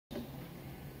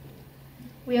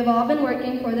We have all been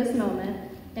working for this moment,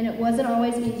 and it wasn't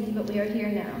always easy, but we are here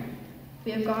now.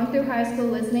 We have gone through high school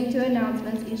listening to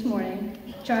announcements each morning,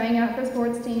 trying out for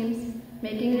sports teams,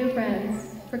 making new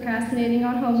friends, procrastinating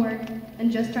on homework,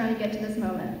 and just trying to get to this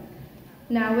moment.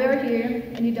 Now we are here,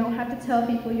 and you don't have to tell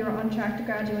people you are on track to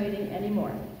graduating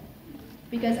anymore.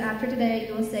 Because after today,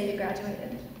 you will say you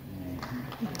graduated.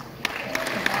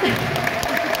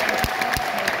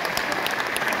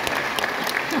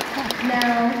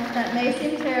 Now, that may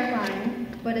seem terrifying,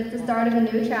 but it's the start of a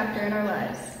new chapter in our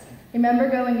lives. Remember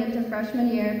going into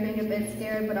freshman year being a bit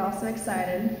scared but also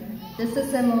excited. This is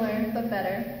similar, but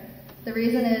better. The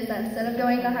reason is that instead of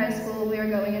going to high school, we are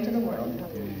going into the world.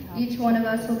 Each one of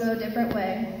us will go a different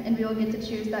way, and we will get to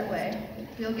choose that way.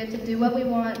 We will get to do what we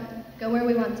want, go where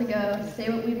we want to go, say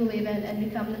what we believe in, and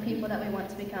become the people that we want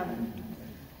to become.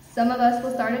 Some of us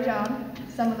will start a job,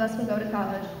 some of us will go to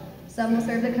college, some will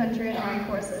serve the country in armed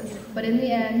forces, but in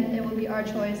the end, it will be our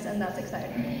choice, and that's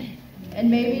exciting. And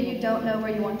maybe you don't know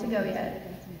where you want to go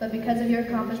yet, but because of your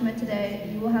accomplishment today,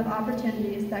 you will have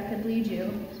opportunities that could lead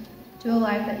you to a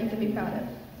life that you can be proud of.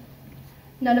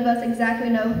 None of us exactly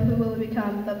know who we will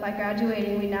become, but by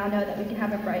graduating, we now know that we can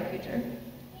have a bright future.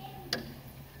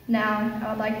 Now,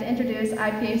 I would like to introduce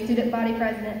IPA Student Body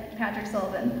President, Patrick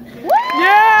Sullivan.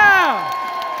 Yeah!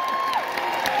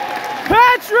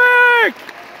 Patrick!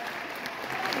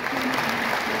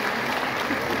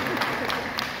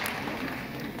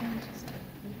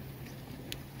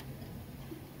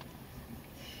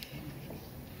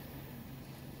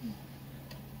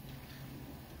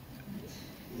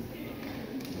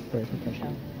 Very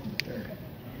professional.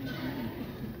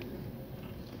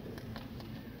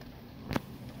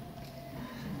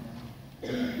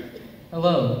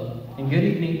 Hello, and good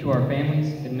evening to our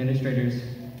families, administrators,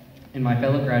 and my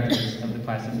fellow graduates of the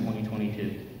class of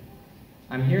 2022.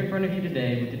 I'm here in front of you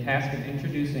today with the task of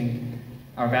introducing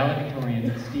our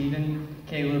valedictorian, Stephen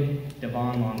Caleb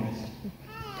Devon Longus.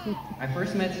 I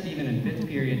first met Stephen in 5th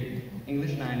period,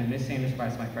 English 9 in Miss Sanders'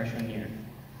 class my freshman year.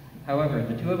 However,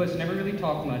 the two of us never really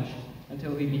talked much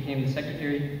until he became the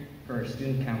secretary for our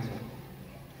student council.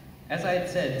 As I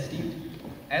said,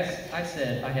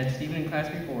 I had Stephen in class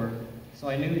before, so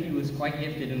I knew he was quite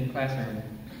gifted in the classroom,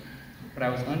 but I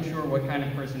was unsure what kind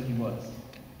of person he was.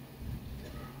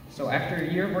 So after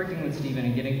a year of working with Stephen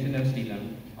and getting to know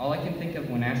Stephen, all I can think of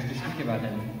when asked to speak about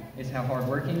him is how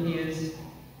hardworking he is,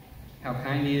 how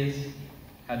kind he is,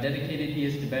 how dedicated he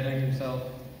is to bettering himself,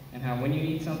 and how when you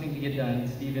need something to get done,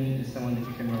 Stephen is someone that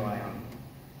you can rely on.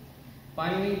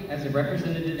 Finally, as a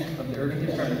representative of the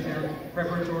Irvington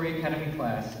Preparatory Academy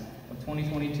class of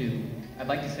 2022, I'd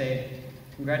like to say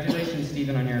congratulations,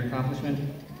 Stephen, on your accomplishment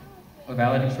of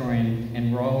valedictorian,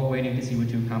 and we're all waiting to see what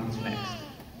you accomplish next.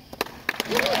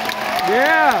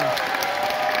 Yeah!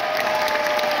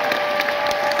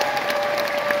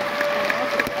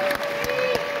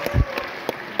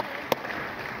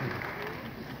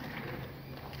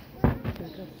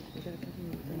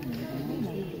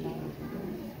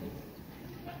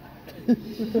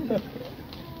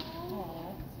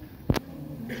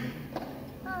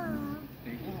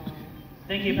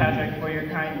 Thank you, Patrick, for your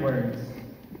kind words.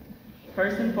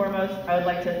 First and foremost, I would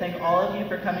like to thank all of you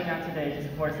for coming out today to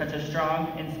support such a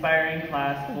strong, inspiring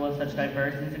class full of such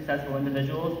diverse and successful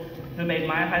individuals who made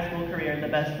my high school career the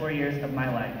best 4 years of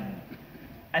my life.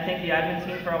 I thank the admin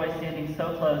team for always standing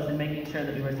so close and making sure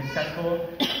that we were successful,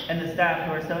 and the staff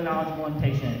who are so knowledgeable and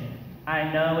patient.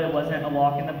 I know it wasn't a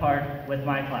walk in the park with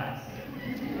my class.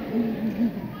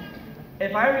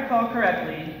 If I recall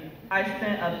correctly, I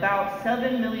spent about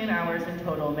 7 million hours in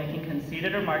total making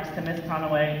conceited remarks to Miss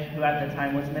Conaway, who at the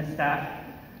time was Miss Staff,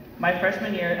 my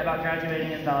freshman year about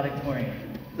graduating as valedictorian.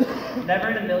 Never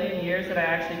in a million years did I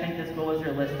actually think this goal was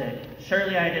realistic.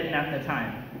 Surely I didn't at the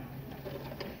time.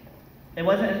 It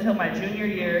wasn't until my junior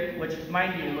year, which,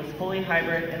 mind you, was fully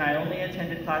hybrid and I only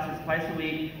attended classes twice a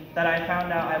week, that I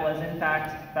found out I was, in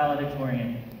fact,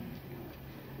 valedictorian.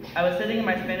 I was sitting in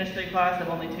my Spanish 3 class of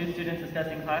only 2 students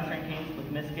discussing class rankings with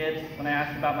Miss Gibbs when I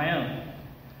asked about my own.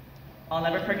 I'll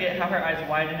never forget how her eyes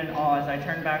widened in awe as I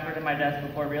turned backward at my desk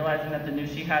before realizing that the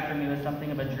news she had for me was something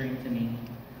of a dream to me.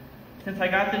 Since I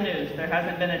got the news, there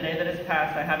hasn't been a day that has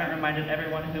passed I haven't reminded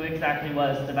everyone who exactly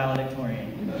was the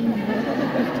valedictorian.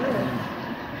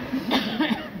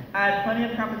 I had plenty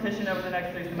of competition over the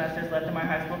next 3 semesters left in my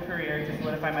high school career to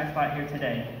solidify my spot here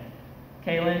today.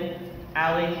 Kaylin,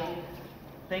 Allie,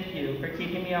 thank you for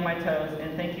keeping me on my toes,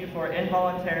 and thank you for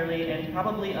involuntarily and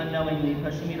probably unknowingly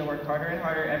pushing me to work harder and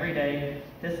harder every day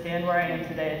to stand where I am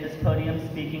today at this podium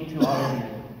speaking to all of you.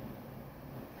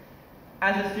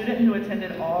 As a student who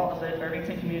attended all of the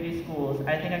Irvington community schools,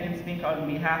 I think I can speak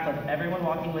on behalf of everyone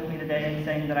walking with me today in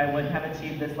saying that I wouldn't have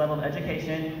achieved this level of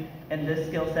education and this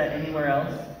skill set anywhere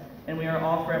else, and we are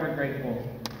all forever grateful.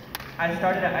 I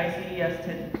started at ICES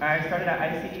in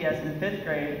 5th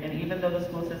grade, and even though the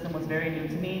school system was very new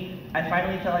to me, I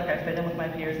finally felt like I fit in with my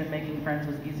peers and making friends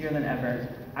was easier than ever.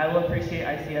 I will appreciate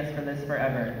ICS for this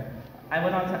forever. I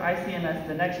went on to ICMS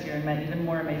the next year and met even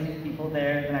more amazing people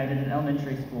there than I did in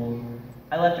elementary school.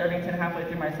 I left Irvington halfway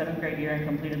through my 7th grade year and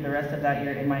completed the rest of that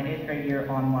year in my 8th grade year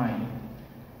online.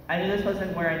 I knew this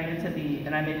wasn't where I needed to be,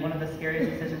 and I made one of the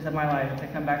scariest decisions of my life to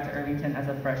come back to Irvington as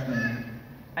a freshman.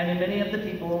 I knew many of the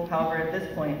people, however, at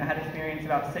this point, I had experienced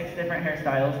about 6 different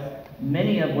hairstyles,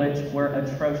 many of which were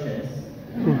atrocious.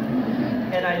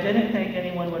 And I didn't think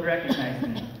anyone would recognize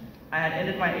me. I had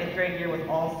ended my 8th grade year with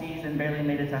all C's and barely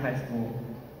made it to high school.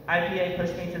 IPA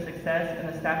pushed me to success, and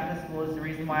the staff of the school is the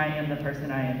reason why I am the person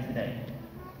I am today.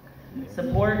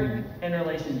 Support and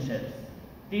relationships.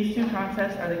 These 2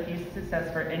 concepts are the keys to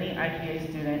success for any IPA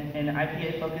student, and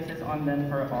IPA focuses on them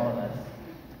for all of us.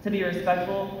 To be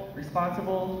respectful,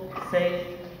 responsible, safe,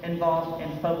 involved,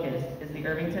 and focused is the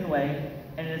Irvington way,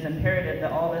 and it is imperative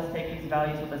that all of us take these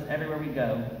values with us everywhere we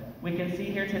go. We can see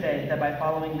here today that by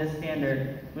following this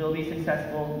standard, we will be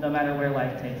successful no matter where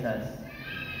life takes us.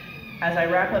 As I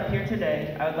wrap up here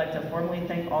today, I would like to formally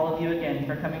thank all of you again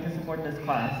for coming to support this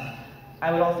class.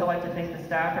 I would also like to thank the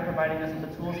staff for providing us with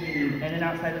the tools we need in and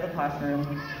outside of the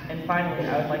classroom. And finally,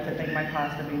 I would like to thank my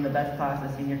class for being the best class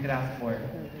a senior could ask for.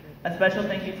 A special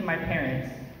thank you to my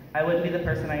parents. I wouldn't be the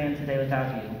person I am today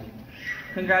without you.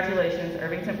 Congratulations,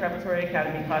 Irvington Preparatory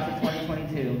Academy Class of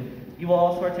 2022. You will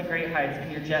all soar to great heights in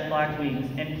your jet black wings,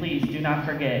 and please do not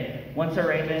forget, once a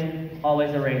Raven, always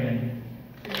a Raven.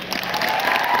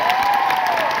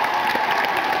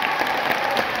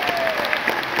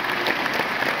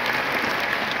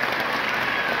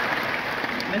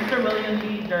 Mr. William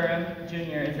D. Durham,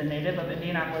 Jr. is a native of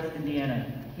Indianapolis, Indiana.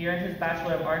 He earned his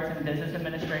Bachelor of Arts in Business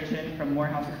Administration from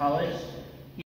Morehouse College